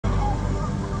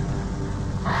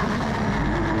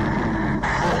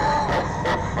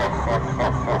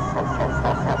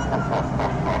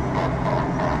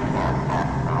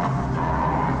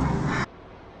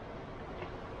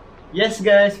Yes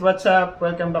guys, what's up?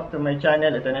 Welcome back to my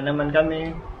channel. Ito na naman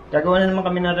kami. Gagawa na naman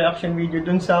kami ng reaction video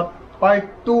dun sa part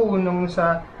 2 nung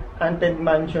sa Haunted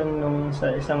Mansion nung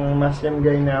sa isang Muslim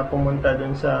guy na pumunta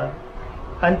dun sa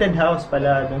haunted house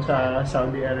pala dun sa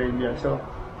Saudi Arabia. So,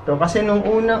 to kasi nung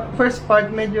first part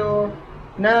medyo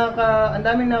ang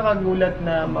daming nakagulat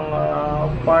na mga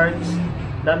parts,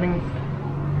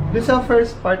 dun sa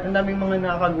first part, ang daming mga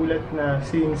nakagulat na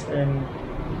scenes and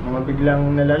mga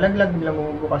biglang nalalaglag, biglang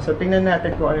bumubukas. So, tingnan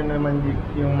natin kung ano naman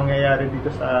yung mangyayari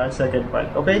dito sa second part.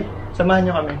 Okay? Samahan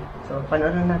nyo kami. So,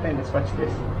 panoorin natin. Let's watch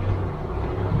this.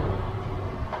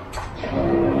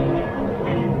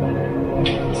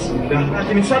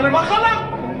 Bismillah. من شر ما خلق.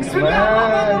 بسم الله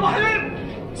الرحمن الرحيم.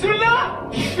 بسم الله.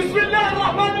 بسم الله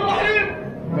الرحمن الرحيم.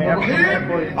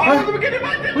 أعوذ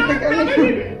بكلمات الله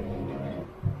التامة.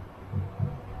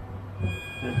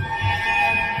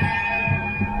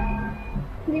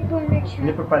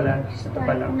 Hindi pa pala. Ito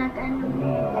pa lang.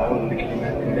 أعوذ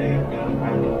بكلمات الله التامة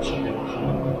من شر ما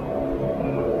خلق.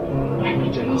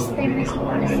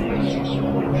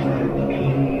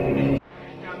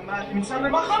 من شر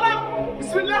ما خلق.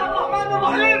 بسم الله الرحمن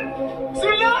الرحيم. بسم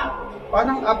الله.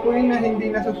 Parang apoy na hindi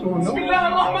nasusunog. بسم الله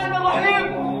الرحمن الرحيم.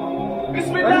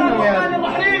 بسم الله الرحمن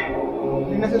الرحيم.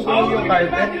 Hindi nasusunog yung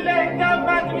carpet. بكلمات الله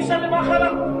التامة من شر ما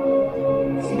خلق.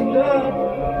 بسم الله.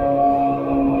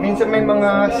 Minsan may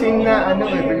mga scene na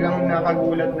biglang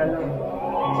nakagulat na lang.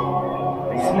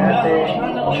 Tingnan natin,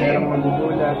 merong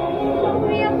magugulat.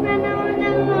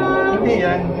 Hindi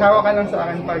yan, hawak ka lang sa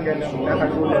akin pag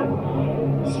nakagulat.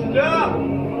 بسم الله.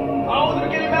 أعوذ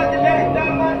بكلمات الله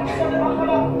التامة من شر ما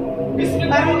خلق. بسم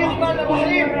الله الرحمن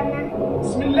الرحيم.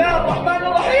 بسم الله الرحمن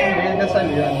الرحيم. Yan, dasal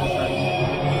yan, dasal.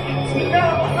 بسم الله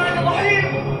الرحمن الرحيم.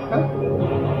 Ha?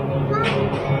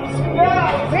 بسم الله.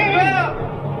 بسم الله.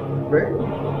 Bird?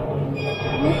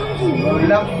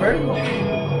 Black bird?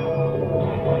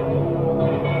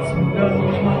 بسم الله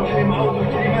الرحمن الرحيم. أعوذ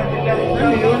بكلمات الله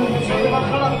التامة من شر ما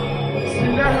خلق. بسم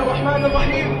الله الرحمن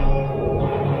الرحيم.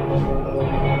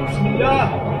 بسم الله.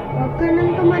 Huwag ka nang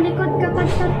tumalikod kapag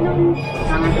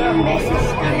pangatlong beses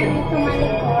kami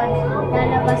tumalikod.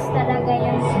 Lalabas talaga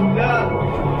yan. بسم الله.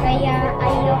 Kaya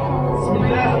ayoko بسم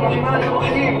الله الرحمن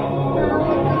الرحيم.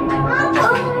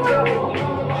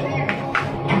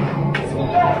 بسم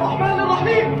الله الرحمن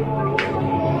الرحيم.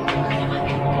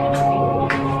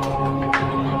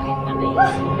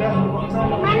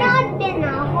 Manood din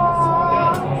ako.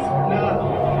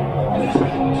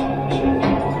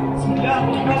 بسم الله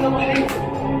الرحمن الرحيم.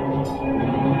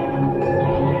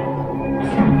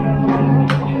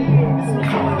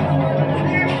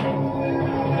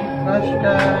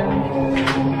 Ashtan.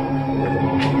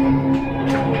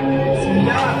 بسم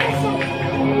الله.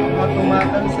 Mga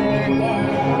tumatalsik.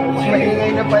 Mas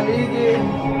maingay na paligid.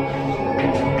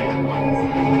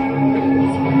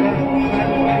 بسم الله الرحمن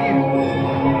الرحيم.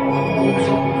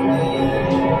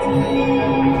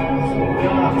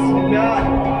 بسم الله.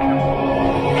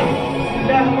 بسم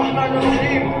الله الرحمن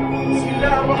الرحيم. بسم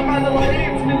الله الرحمن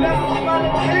الرحيم. بسم الله الرحمن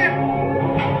الرحيم.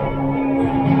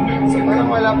 Parang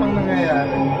wala pang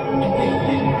nangyayari.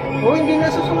 Oh, hindi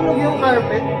nasusunog yung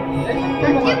carpet.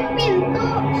 Yung pinto.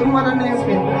 Sumara na yung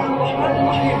pinto. الرحمن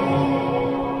الرحيم.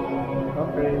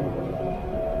 Okay.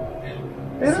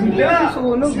 Pero hindi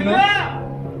nasusunog, بسم no? الله.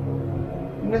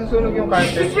 Hindi nasusunog yung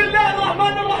carpet. بسم الله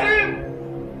الرحمن الرحيم.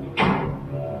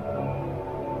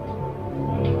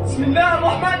 بسم الله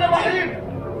الرحمن الرحيم.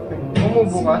 بسم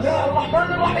Bumubukas. الله الرحمن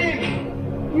الرحيم.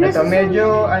 Ito,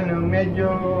 medyo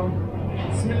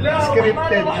بسم الله الرحمن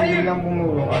scripted, hindi الرحيم. lang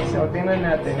bumubukas. So, tingnan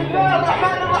natin. بسم الله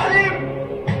الرحمن الرحيم.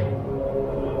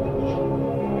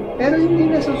 Pero hindi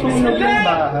nasusunog yung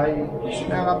bahay.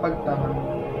 Nakakapagtaka.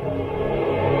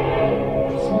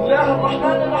 بسم الله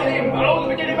الرحمن الرحيم. أعوذ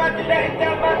بكلمات الله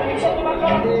التامة من شر ما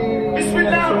خلق. بسم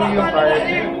الله الرحمن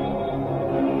الرحيم.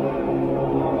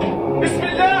 بسم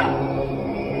الله.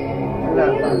 Wala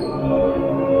pa.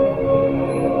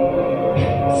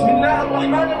 بسم الله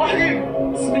الرحمن الرحيم.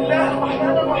 بسم الله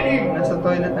الرحمن الرحيم. Nasa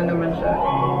toilet na naman siya.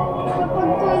 بسم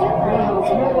الله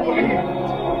الرحمن الرحيم.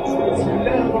 بسم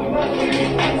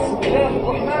الله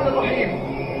الرحمن الرحيم.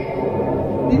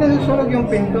 Hindi nasusunog yung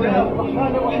pinto, بسم الله no?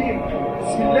 الرحمن الرحيم.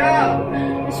 بسم الله.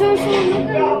 Susunod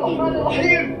بسم الله الرحمن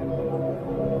الرحيم.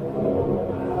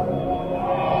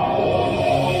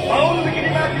 أعوذ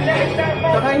بكلمات الله التامة.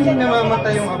 Saka hindi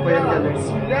namamatay yung apoy ang galing.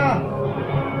 بسم الله.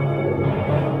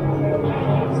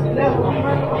 بسم الله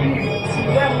الرحمن الرحيم. بسم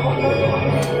الله الرحمن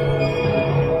الرحيم.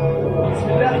 بسم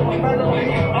الله الرحمن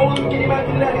الرحيم. أعوذ بكلمات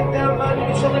الله التامة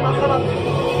من شر ما خلق.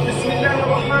 بسم الله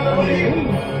الرحمن الرحيم.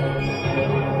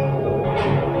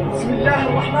 بسم الله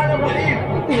الرحمن الرحيم.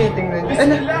 Tinitingnan niya.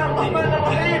 بسم الله الرحمن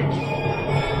الرحيم.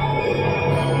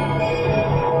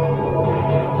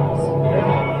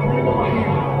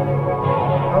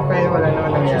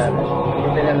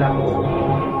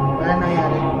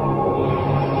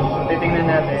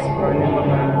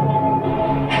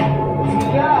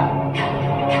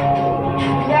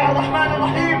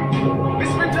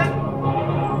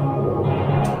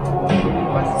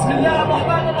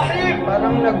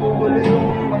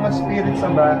 spirit sa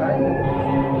bahay.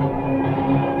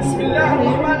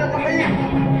 Bismillahirrahmanirrahim.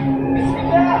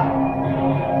 Bismillah.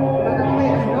 Parang may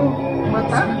ano,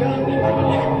 mata?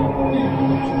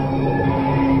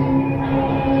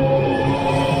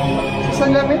 Sa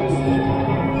salamin?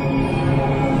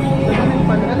 Salamin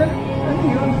pala. Ano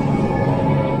yun?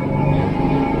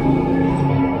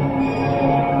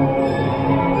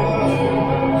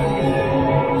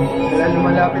 Wala,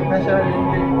 lumalapit na siya.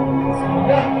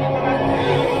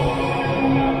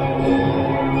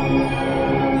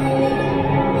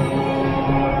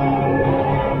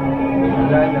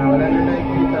 Wala na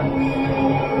nakikita.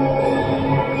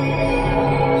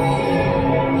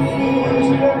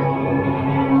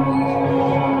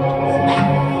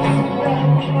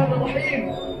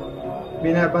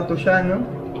 Binabato siya, no?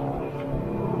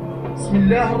 بسم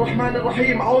الله الرحمن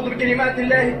الرحيم أعوذ بكلمات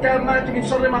الله التامات من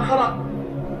شر ما خلق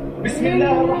بسم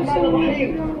الله الرحمن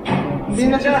الرحيم Hindi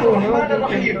na siya puno.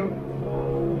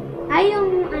 Ay,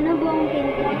 yung ano buong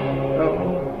pinto? Oo.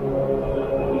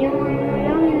 Yung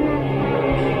langin na.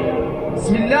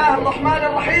 بسم الله الرحمن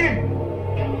الرحيم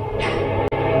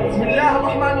بسم الله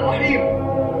الرحمن الرحيم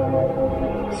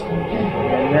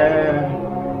Ayan.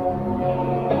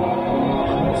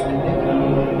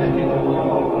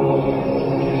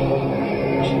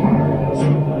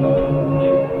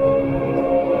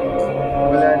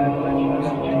 Wala na.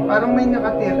 Parang may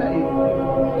nakatira eh.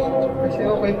 Kasi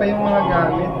okay pa yung mga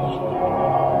gamit.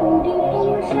 Hindi po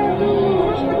masyadong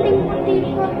puting-puti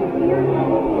pa po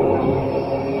yun.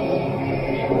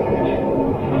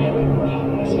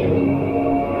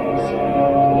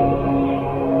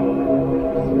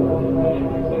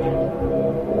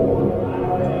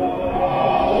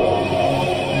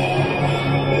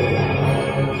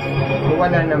 So,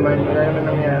 wala naman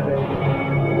nangyari.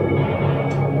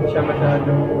 Hindi siya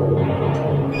masyadong...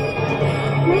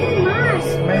 May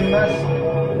mask. May mas.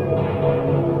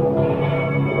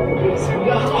 بسم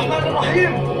الله الرحمن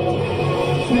الرحيم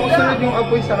Sumusunod yung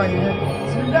apoy sa kanya.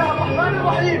 بسم الله الرحمن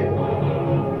الرحيم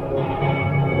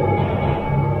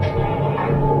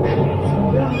بسم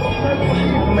الله الرحمن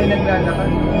الرحيم Kung may naglalakad.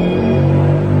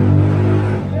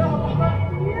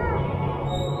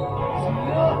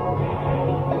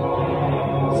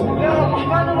 بسم الله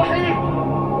الرحمن الرحيم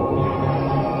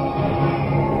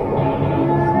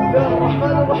بسم الله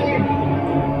الرحمن الرحيم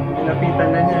Pinapitan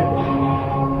na niya.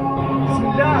 بسم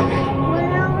الله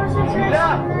Wala ko sa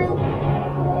flashlight.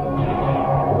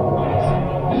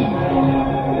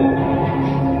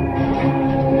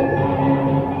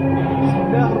 بسم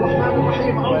الله الرحمن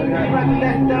الرحيم أعوذ بكلمات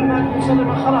الله التامات من شر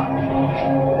ما خلق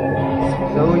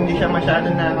So, hindi siya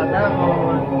masyadong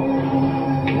nakatakot.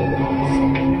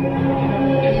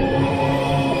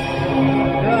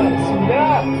 بسم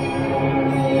الله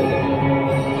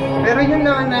Pero yun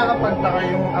na nakakapagtaka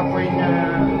yung apoy na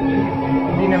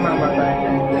hindi namamatay.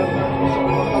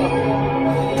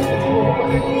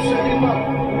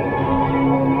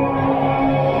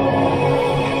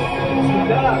 بسم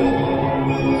الله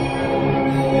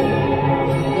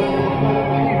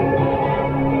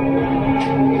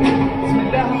بسم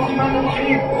الله الرحمن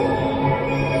الرحيم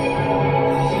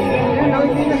Yun, oh,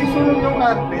 hindi nasusunog yung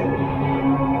carpet.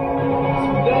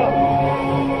 بسم الله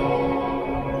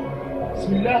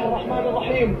بسم الله الرحمن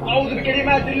الرحيم أعوذ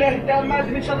بكلمات الله التامات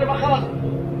من شر ما خلق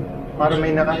Para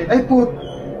may nakakita. Ay,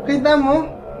 kita mo?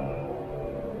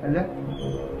 Hala?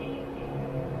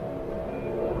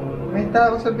 May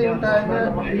tao sa الرحمن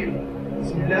bintana. الرحيم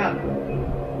بسم الله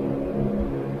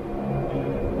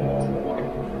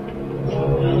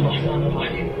الرحمن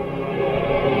الرحيم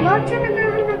Bakit siya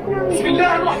naghahanap ng... بسم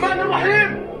الله الرحمن الرحيم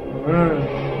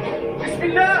بسم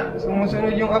الله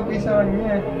Sumusunod yung apoy sa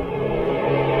kanya.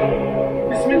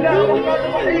 بسم الله الرحمن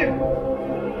الرحيم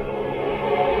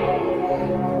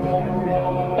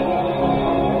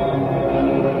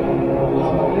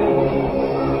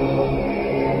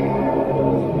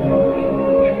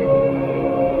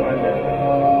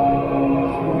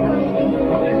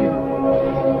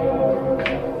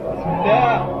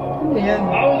Ayan.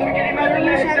 أعوذ بكلمات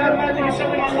الله التامات من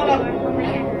شر ما خلق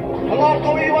الله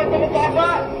القوي وأنتم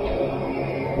الضعفاء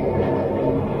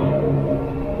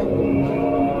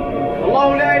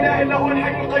الله لا إله إلا هو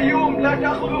الحي القيوم لا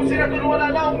تأخذه سنة ولا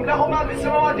نوم له ما في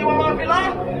السماوات وما في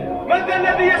الأرض من ذا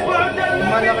الذي يشفع عنده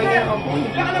إلا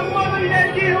بإذنه يعلم ما بين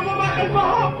أيديهم وما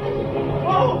خلفهم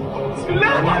بسم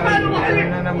الله الرحمن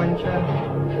الرحيم Na naman siya.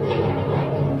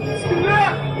 بسم الله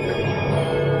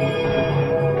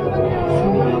بسم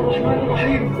الله الرحمن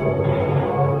الرحيم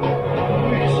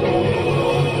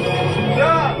بسم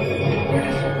الله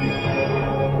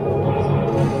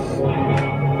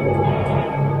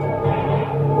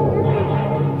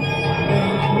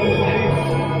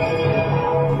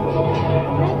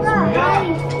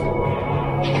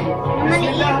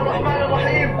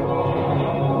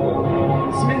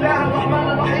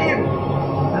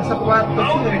kwarto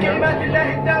أعوذ siya, no? بكلمات الله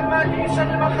التامات من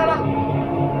شر ما خلق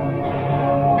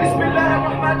بسم الله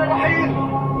الرحمن الرحيم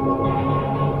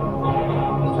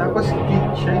Tapos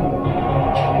kitchen.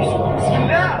 بسم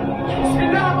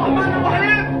الله الرحمن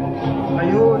الرحيم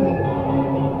Ayun.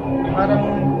 Parang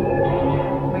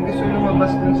may gusto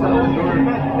lumabas dun sa أعوذ outdoor.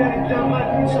 بكلمات الله التامات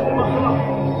من شر ما خلق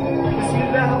بسم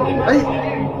الله الرحمن أي.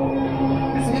 الرحيم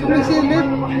بسم الله Sumisilip.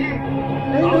 الرحمن الرحيم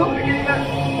Ayun, no? أعوذ بكلمات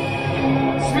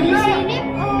بسم الله Silip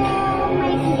o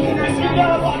may بسم الله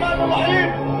الرحمن الرحيم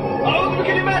أعوذ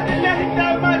بكلمات الله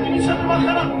التامات من شر ما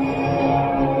خلق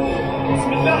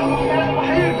بسم الله الرحمن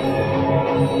الرحيم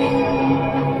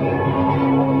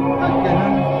At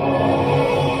ganun.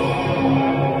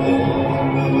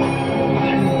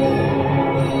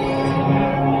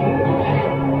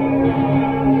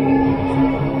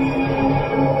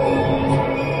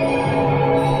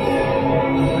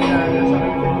 Wala,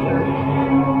 nasakit yan siya.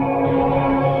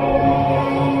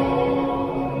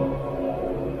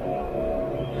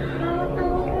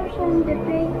 Anchors on the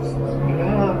base.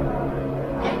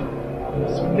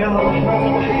 بسم الله الرحمن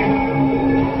الرحيم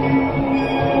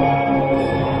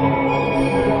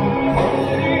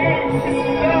بسم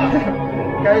الله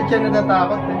Kahit siya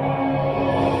natatakot eh.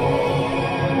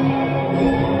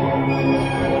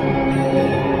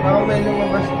 Baka may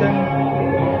lumabas dyan.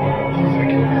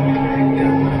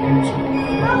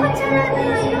 Bakit sarado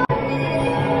na yun?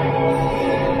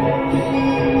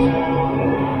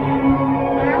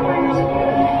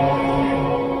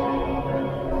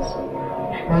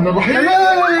 الرحمن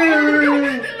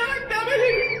الرحيم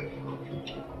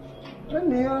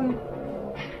Ano yun?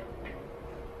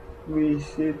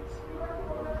 Visit.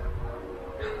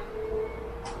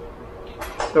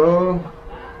 So,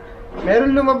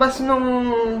 meron lumabas nung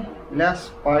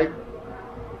last part.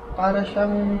 Para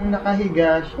siyang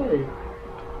nakahiga siya eh.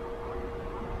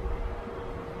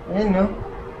 Ayun, no?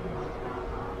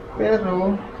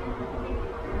 Pero,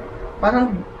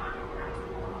 parang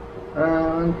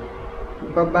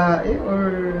babae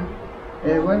or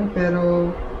ewan,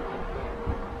 pero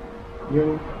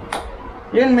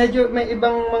yun medyo may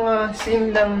ibang mga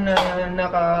scene lang na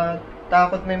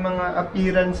nakatakot, may mga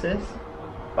appearances,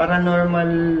 paranormal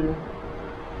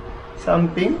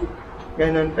something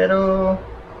ganun. Pero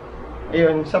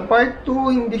ayun, sa part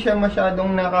 2 hindi siya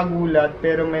masyadong nakagulat,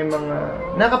 pero may mga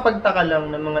nakapagtaka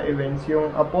lang na mga events,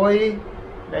 yung apoy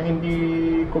na hindi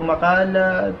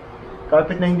kumakalat,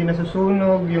 carpet na hindi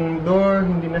nasusunog, yung door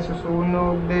hindi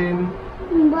nasusunog din.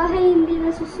 Yung bahay hindi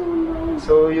nasusunog.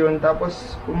 So yun,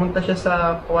 tapos pumunta siya sa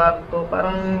kwarto,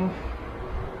 parang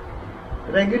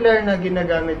regular na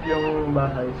ginagamit yung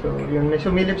bahay. So yun, may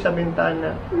sumilip sa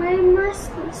bintana. May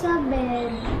mask sa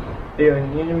bed.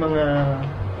 Yun, yun yung mga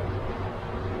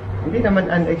hindi naman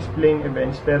unexplained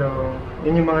events, pero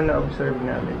yun yung mga na-observe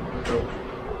namin. So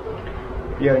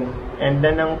yun. And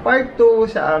then ang part 2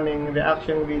 sa aming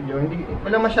reaction video,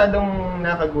 wala masyadong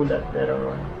nakagulat,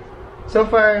 pero so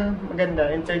far maganda,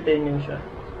 entertaining siya.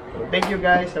 So, thank you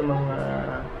guys sa mga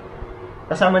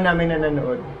kasama namin na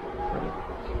nanood. So,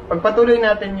 pagpatuloy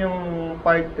natin yung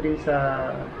part 3 sa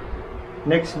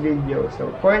next video.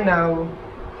 So for now,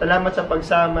 salamat sa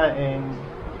pagsama, and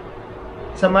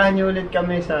samahan niyo ulit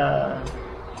kami sa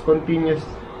continuous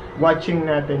watching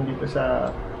natin dito sa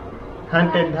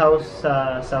Haunted House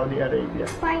sa Saudi Arabia.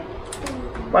 Part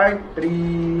 2. Part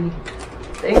 3.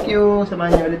 Thank you.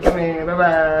 Samahan niyo ulit kami.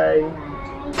 Bye-bye.